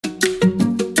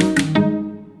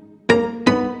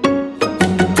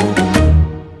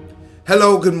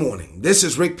Hello, good morning. This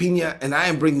is Rick Pina, and I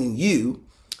am bringing you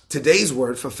today's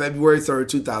word for February 3rd,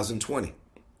 2020.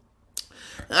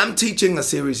 I'm teaching a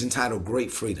series entitled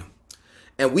Great Freedom,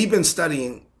 and we've been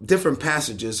studying different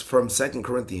passages from 2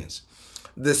 Corinthians,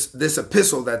 this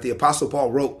epistle that the Apostle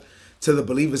Paul wrote to the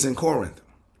believers in Corinth.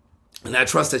 And I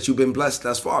trust that you've been blessed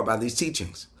thus far by these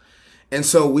teachings. And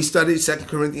so we studied 2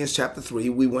 Corinthians chapter 3.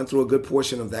 We went through a good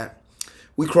portion of that.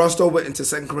 We crossed over into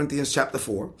 2 Corinthians chapter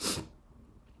 4.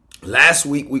 Last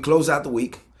week, we closed out the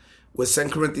week with 2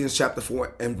 Corinthians chapter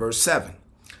 4 and verse 7.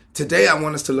 Today, I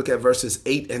want us to look at verses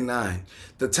 8 and 9.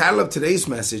 The title of today's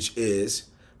message is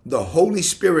The Holy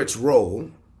Spirit's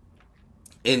Role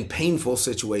in Painful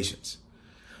Situations.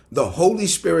 The Holy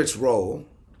Spirit's role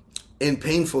in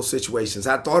painful situations.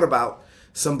 I thought about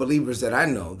some believers that I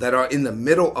know that are in the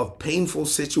middle of painful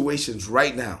situations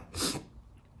right now.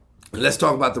 Let's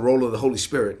talk about the role of the Holy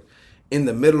Spirit in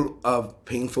the middle of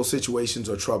painful situations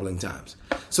or troubling times.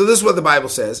 So this is what the Bible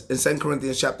says in 2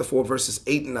 Corinthians chapter 4, verses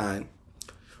 8 and 9.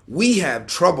 We have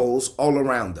troubles all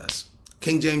around us.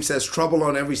 King James says trouble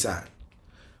on every side,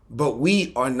 but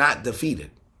we are not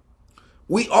defeated.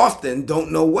 We often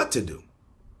don't know what to do,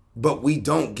 but we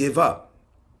don't give up.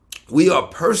 We are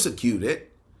persecuted,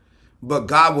 but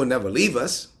God will never leave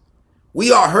us. We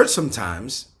are hurt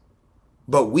sometimes,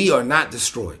 but we are not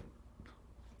destroyed.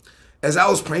 As I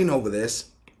was praying over this,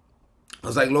 I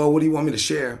was like, Lord, what do you want me to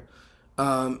share?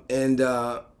 I'm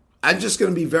just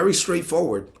going to be very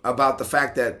straightforward about the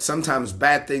fact that sometimes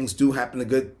bad things do happen to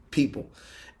good people.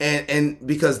 And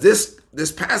because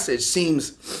this passage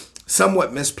seems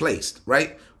somewhat misplaced,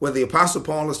 right? Where the Apostle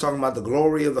Paul is talking about the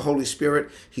glory of the Holy Spirit.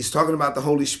 He's talking about the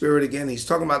Holy Spirit again. He's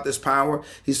talking about this power.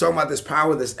 He's talking about this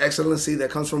power, this excellency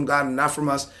that comes from God and not from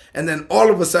us. And then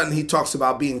all of a sudden he talks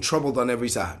about being troubled on every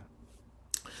side.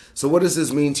 So what does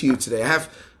this mean to you today? I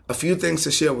have a few things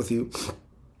to share with you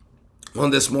on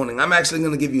this morning. I'm actually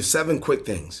going to give you 7 quick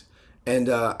things. And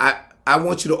I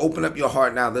want you to open up your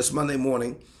heart now this Monday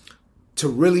morning to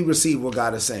really receive what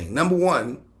God is saying. Number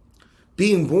 1,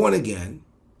 being born again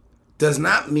does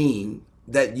not mean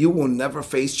that you will never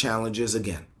face challenges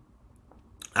again.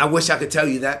 I wish I could tell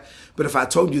you that, but if I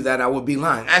told you that, I would be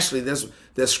lying. Actually, there's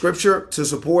scripture to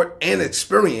support and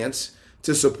experience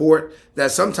to support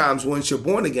that sometimes once you're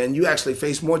born again, you actually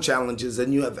face more challenges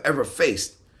than you have ever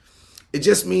faced. It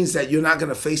just means that you're not going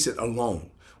to face it alone.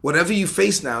 Whatever you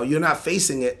face now, you're not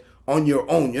facing it on your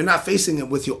own. You're not facing it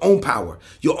with your own power,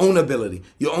 your own ability,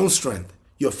 your own strength.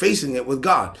 You're facing it with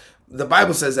God. The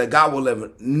Bible says that God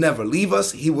will never leave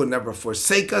us. He will never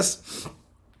forsake us.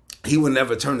 He will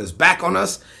never turn his back on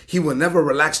us. He will never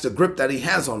relax the grip that he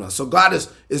has on us. So God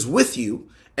is with you.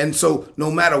 And so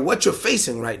no matter what you're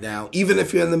facing right now, even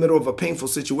if you're in the middle of a painful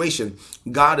situation,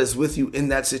 God is with you in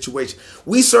that situation.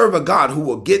 We serve a God who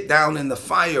will get down in the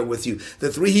fire with you. The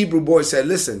 3 Hebrew boys said,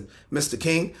 listen, Mr.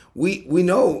 King, we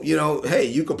know, hey,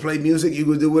 you can play music, you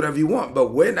can do whatever you want,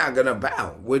 but we're not going to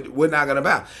bow. We're not going to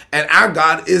bow. And our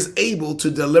God is able to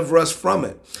deliver us from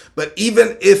it. But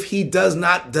even if he does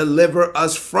not deliver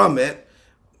us from it,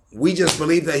 we just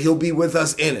believe that he'll be with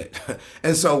us in it.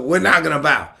 And so we're not going to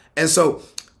bow. And so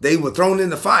they were thrown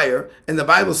in the fire, and the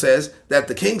Bible says that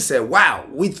the king said, wow,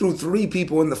 we threw 3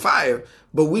 people in the fire,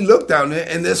 but we looked down there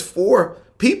and there's 4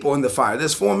 people in the fire.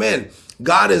 There's 4 men.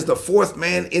 God is the 4th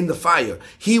man in the fire.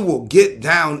 He will get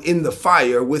down in the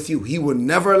fire with you. He will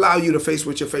never allow you to face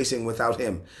what you're facing without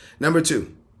him. Number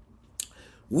 2,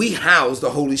 we house the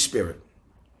Holy Spirit.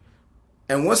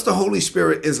 And once the Holy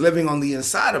Spirit is living on the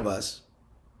inside of us,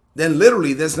 then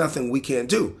literally there's nothing we can't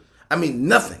do. I mean,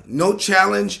 nothing. No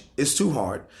challenge is too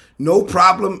hard. No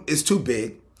problem is too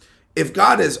big. If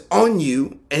God is on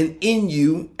you and in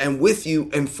you and with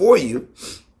you and for you,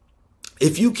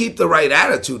 if you keep the right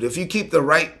attitude, if you keep the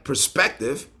right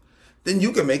perspective, then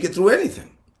you can make it through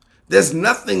anything. There's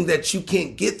nothing that you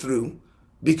can't get through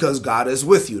because God is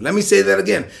with you. Let me say that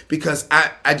again, because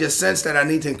I just sense that I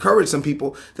need to encourage some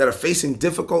people that are facing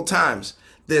difficult times.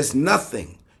 There's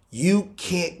nothing you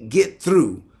can't get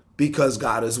through because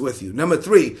God is with you. Number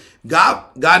 3,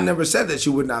 God never said that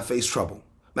you would not face trouble.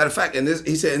 Matter of fact,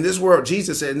 he said, in this world,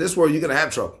 Jesus said, in this world, you're going to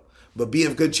have trouble, but be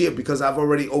of good cheer because I've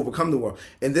already overcome the world.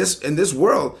 In this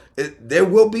world, there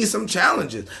will be some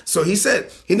challenges. So he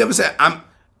never said,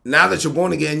 now that you're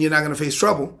born again, you're not going to face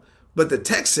trouble. But the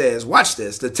text says, watch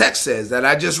this. The text says that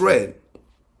I just read,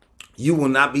 you will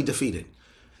not be defeated.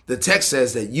 The text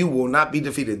says that you will not be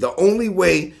defeated. The only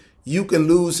way you can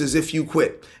lose is if you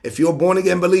quit. If you're a born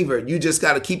again believer, you just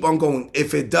got to keep on going.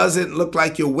 If it doesn't look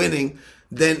like you're winning,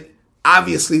 then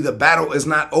obviously the battle is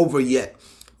not over yet.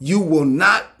 you will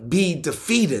not be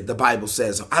defeated, the Bible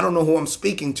says. I don't know who I'm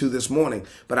speaking to this morning,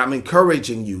 but I'm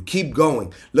encouraging you. Keep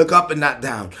going. Look up and not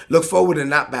down. Look forward and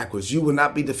not backwards. You will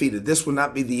not be defeated. This will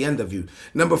not be the end of you.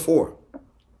 Number 4,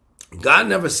 God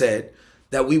never said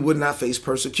that we would not face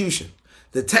persecution.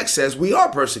 The text says we are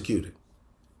persecuted,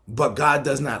 but God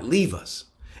does not leave us.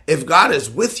 If God is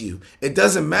with you, it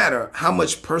doesn't matter how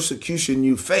much persecution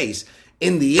you face.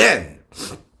 In the end,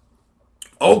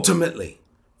 ultimately,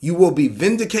 you will be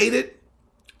vindicated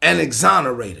and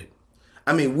exonerated.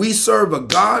 I mean, we serve a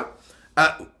God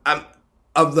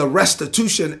of the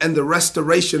restitution and the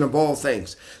restoration of all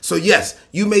things. So yes,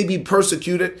 you may be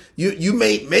persecuted. You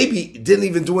maybe didn't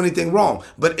even do anything wrong.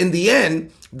 But in the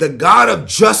end, the God of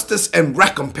justice and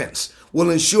recompense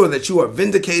will ensure that you are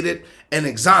vindicated and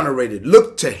exonerated.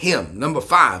 Look to him. Number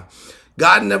 5,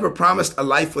 God never promised a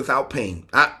life without pain.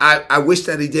 I wish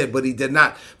that he did, but he did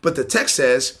not. But the text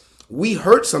says, we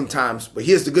hurt sometimes, but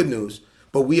here's the good news,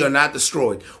 but we are not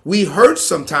destroyed. We hurt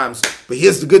sometimes, but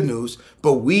here's the good news,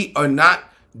 but we are not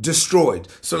destroyed.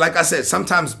 So like I said,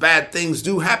 sometimes bad things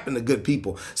do happen to good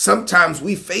people. Sometimes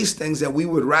we face things that we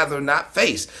would rather not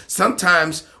face.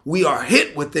 Sometimes we are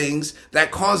hit with things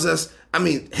that cause us,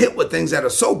 hit with things that are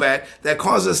so bad that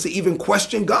cause us to even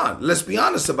question God. Let's be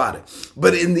honest about it.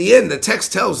 But in the end, the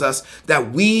text tells us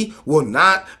that we will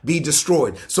not be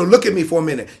destroyed. So look at me for a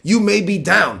minute. You may be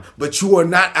down, but you are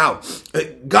not out.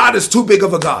 God is too big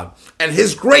of a God, and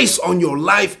his grace on your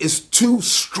life is too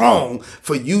strong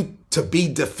for you to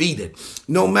be defeated.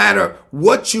 No matter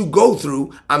what you go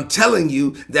through, I'm telling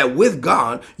you that with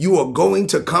God, you are going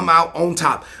to come out on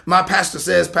top. My pastor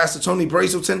says, Pastor Tony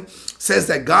Brazelton says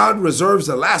that God reserves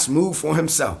the last move for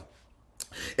himself.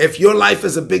 If your life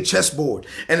is a big chessboard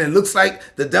and it looks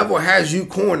like the devil has you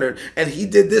cornered and he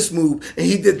did this move and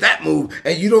he did that move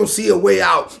and you don't see a way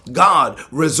out, God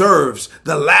reserves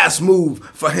the last move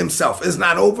for himself. It's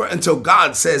not over until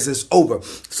God says it's over.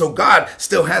 So God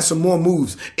still has some more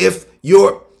moves. If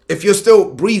you're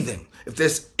still breathing, if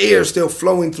there's air still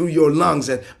flowing through your lungs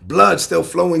and blood still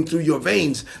flowing through your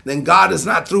veins, then God is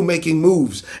not through making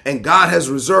moves. And God has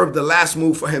reserved the last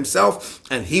move for himself,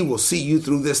 and he will see you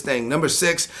through this thing. Number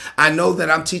 6, I know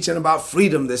that I'm teaching about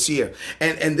freedom this year.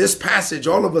 And this passage,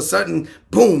 all of a sudden,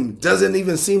 boom, doesn't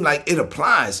even seem like it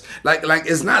applies. Like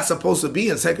it's not supposed to be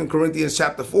in 2 Corinthians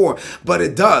chapter 4, but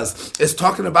it does. It's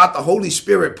talking about the Holy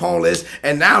Spirit, Paul is.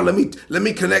 And now let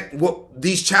me connect what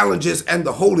these challenges and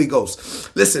the Holy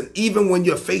Ghost. Listen, even when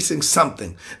you're facing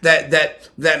something that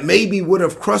maybe would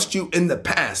have crushed you in the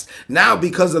past, now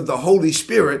because of the Holy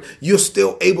Spirit, you're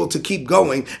still able to keep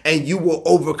going and you will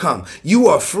overcome. You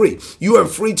are free. You are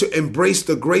free to embrace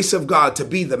the grace of God, to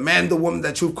be the man, the woman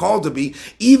that you've called to be,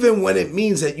 even when it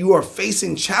means that you are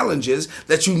facing challenges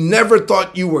that you never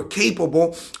thought you were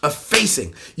capable of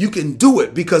facing. You can do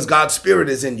it because God's Spirit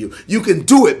is in you. You can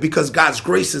do it because God's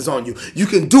grace is on you. You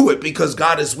can do it because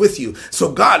God is with you.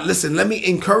 So God, listen, let me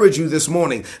encourage you this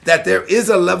morning that there is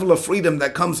a level of freedom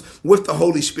that comes with the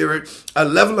Holy Spirit, a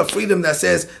level of freedom that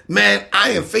says, man, I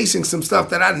am facing some stuff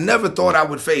that I never thought I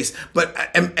would face. But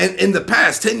and in the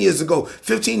past, 10 years ago,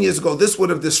 15 years ago, this would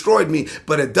have destroyed me,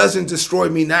 but it doesn't destroy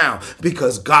me now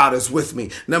because God is with me.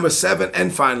 Number 7,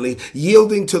 and finally,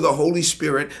 yielding to the Holy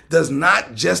Spirit does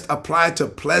not just apply to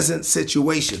pleasant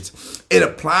situations. It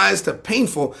applies to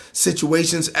painful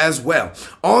situations as well.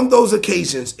 On those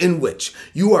occasions in which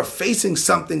you are facing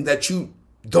something that you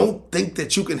don't think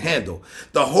that you can handle,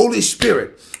 the Holy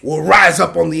Spirit will rise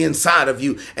up on the inside of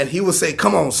you and he will say,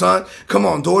 come on, son, come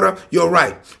on, daughter, you're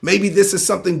right. Maybe this is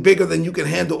something bigger than you can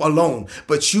handle alone,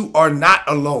 but you are not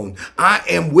alone. I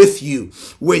am with you.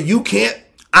 Where you can't,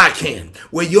 I can.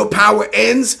 Where your power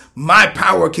ends, my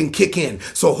power can kick in.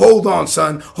 So hold on,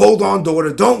 son. Hold on,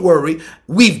 daughter. Don't worry.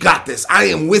 We've got this. I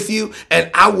am with you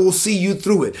and I will see you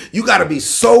through it. You got to be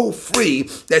so free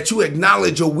that you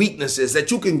acknowledge your weaknesses,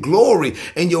 that you can glory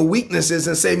in your weaknesses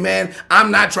and say, man,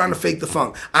 I'm not trying to fake the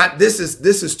funk. This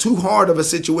is too hard of a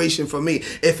situation for me.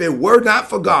 If it were not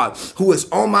for God, who is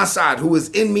on my side, who is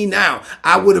in me now,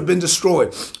 I would have been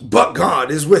destroyed. But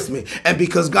God is with me. And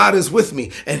because God is with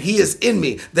me and he is in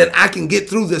me, then I can get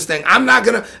through this thing. I'm not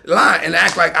going to lie and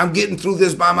act like I'm getting through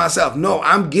this by myself. No,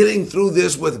 I'm getting through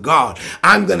this with God.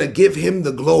 I'm going to give him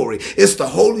the glory. It's the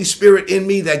Holy Spirit in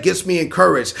me that gets me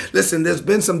encouraged. Listen, there's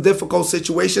been some difficult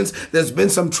situations. There's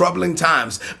been some troubling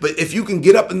times. But if you can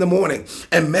get up in the morning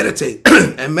and meditate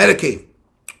and medicate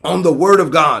on the word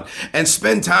of God and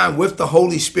spend time with the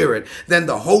Holy Spirit, then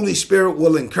the Holy Spirit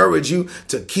will encourage you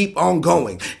to keep on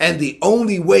going. And the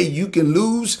only way you can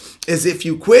lose is if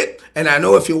you quit. And I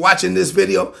know if you're watching this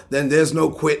video, then there's no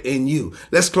quit in you.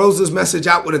 Let's close this message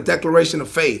out with a declaration of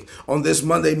faith on this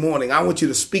Monday morning. I want you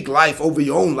to speak life over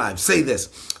your own life. Say this.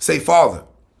 Say, Father,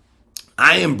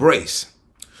 I embrace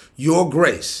your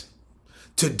grace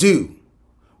to do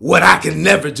what I can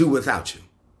never do without you.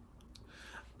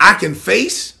 I can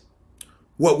face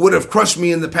what would have crushed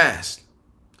me in the past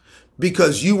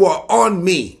because you are on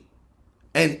me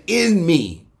and in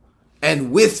me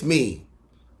and with me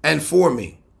and for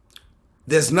me.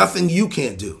 There's nothing you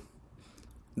can't do.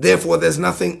 Therefore, there's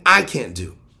nothing I can't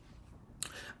do.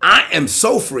 I am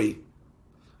so free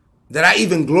that I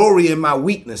even glory in my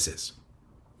weaknesses.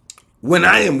 When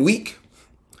I am weak,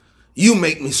 you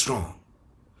make me strong.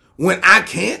 When I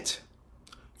can't,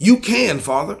 you can,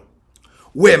 Father.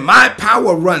 Where my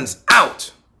power runs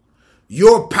out,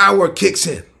 your power kicks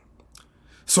in.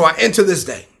 So I enter this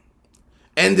day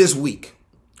and this week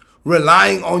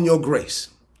relying on your grace,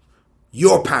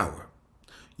 your power,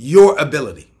 your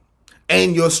ability,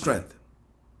 and your strength.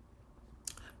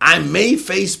 I may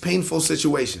face painful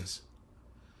situations,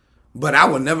 but I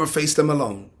will never face them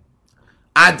alone.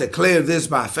 I declare this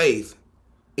by faith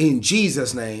in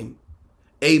Jesus' name.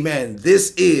 Amen.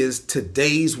 This is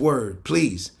today's word.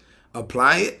 Please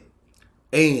apply it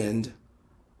and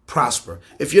prosper.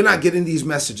 If you're not getting these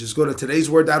messages, go to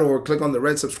todaysword.org, click on the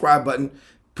red subscribe button,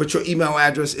 put your email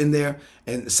address in there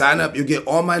and sign up. You'll get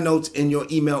all my notes in your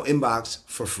email inbox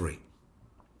for free.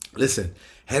 Listen,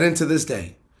 head into this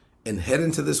day and head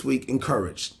into this week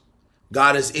encouraged.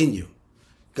 God is in you.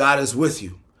 God is with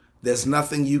you. There's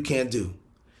nothing you can't do.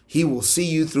 He will see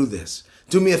you through this.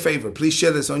 Do me a favor. Please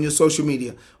share this on your social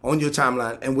media, on your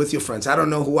timeline, and with your friends. I don't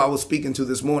know who I was speaking to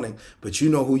this morning, but you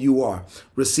know who you are.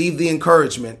 Receive the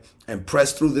encouragement and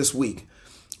press through this week.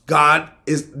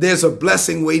 There's a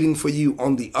blessing waiting for you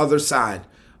on the other side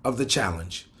of the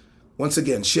challenge. Once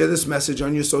again, share this message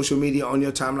on your social media, on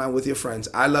your timeline with your friends.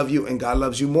 I love you and God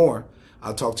loves you more.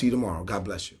 I'll talk to you tomorrow. God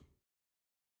bless you.